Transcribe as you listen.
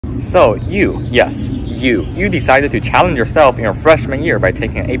So you decided to challenge yourself in your freshman year by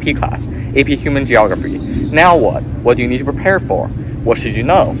taking an AP class, AP Human Geography. Now what? What do you need to prepare for? What should you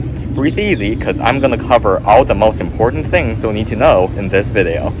know? Breathe easy, because I'm going to cover all the most important things you'll need to know in this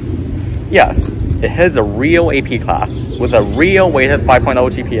video. Yes, it is a real AP class with a real weighted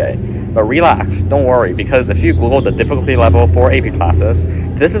 5.0 GPA. But relax, don't worry, because if you Google the difficulty level for AP classes,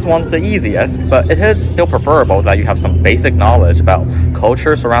 this is one of the easiest, but it is still preferable that you have some basic knowledge about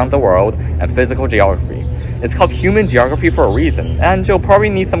cultures around the world and physical geography. It's called Human Geography for a reason, and you'll probably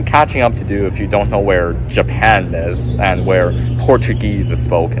need some catching up to do if you don't know where Japan is and where Portuguese is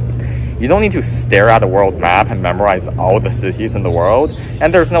spoken. You don't need to stare at a world map and memorize all the cities in the world,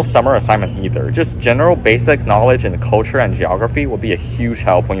 and there's no summer assignment either. Just general basic knowledge in culture and geography will be a huge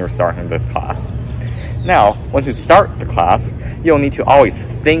help when you're starting this class. Now, once you start the class, you'll need to always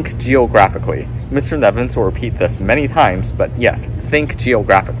think geographically. Mr. Nevins will repeat this many times, but yes, think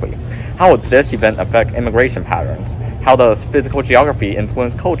geographically. How would this event affect immigration patterns? How does physical geography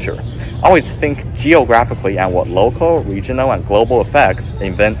influence culture? Always think geographically and what local, regional, and global effects the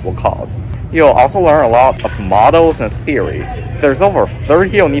event will cause. You'll also learn a lot of models and theories. There's over 30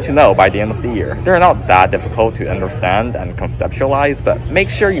 you'll need to know by the end of the year. They're not that difficult to understand and conceptualize, but make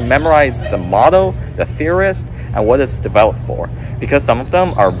sure you memorize the model, the theorist, and what it's developed for, because some of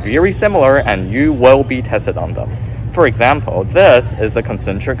them are very similar and you will be tested on them. For example, this is a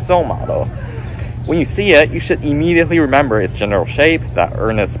concentric zone model. When you see it, you should immediately remember its general shape, that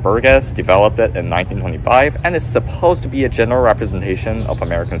Ernest Burgess developed it in 1925, and is supposed to be a general representation of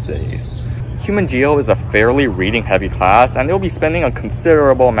American cities. Human Geo is a fairly reading-heavy class, and you'll be spending a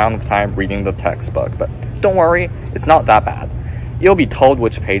considerable amount of time reading the textbook, but don't worry, it's not that bad. You'll be told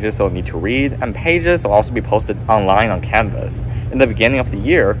which pages you'll need to read, and pages will also be posted online on Canvas. In the beginning of the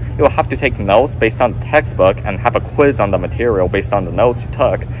year, you'll have to take notes based on the textbook and have a quiz on the material based on the notes you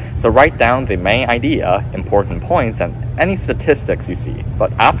took, so write down the main idea, important points, and any statistics you see.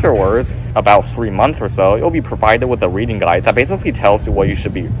 But afterwards, about 3 months or so, you'll be provided with a reading guide that basically tells you what you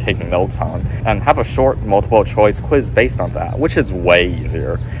should be taking notes on, and have a short multiple choice quiz based on that, which is way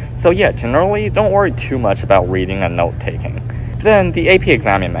easier. So yeah, generally, don't worry too much about reading and note taking. Then the AP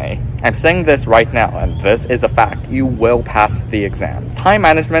exam in May. I'm saying this right now, and this is a fact. You will pass the exam. Time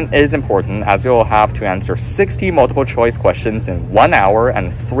management is important, as you'll have to answer 60 multiple choice questions in 1 hour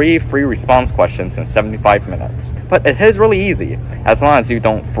and 3 free response questions in 75 minutes. But it is really easy. As long as you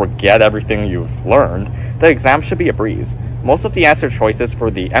don't forget everything you've learned, the exam should be a breeze. Most of the answer choices for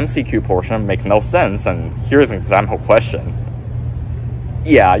the MCQ portion make no sense, and here's an example question.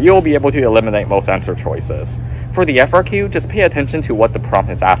 Yeah, you'll be able to eliminate most answer choices. For the FRQ, just pay attention to what the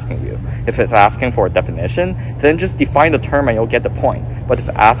prompt is asking you. If it's asking for a definition, then just define the term and you'll get the point. But if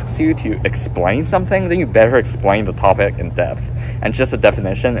it asks you to explain something, then you better explain the topic in depth. And just a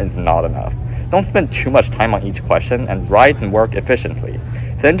definition is not enough. Don't spend too much time on each question, and write and work efficiently.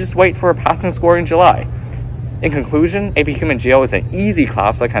 Then just wait for a passing score in July. In conclusion, AP Human Geo is an easy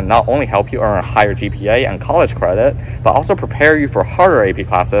class that can not only help you earn a higher GPA and college credit, but also prepare you for harder AP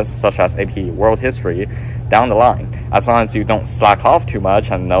classes such as AP World History down the line. As long as you don't slack off too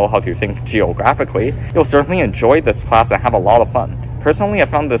much and know how to think geographically, you'll certainly enjoy this class and have a lot of fun. Personally, I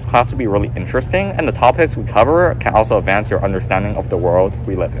found this class to be really interesting, and the topics we cover can also advance your understanding of the world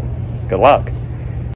we live in. Good luck!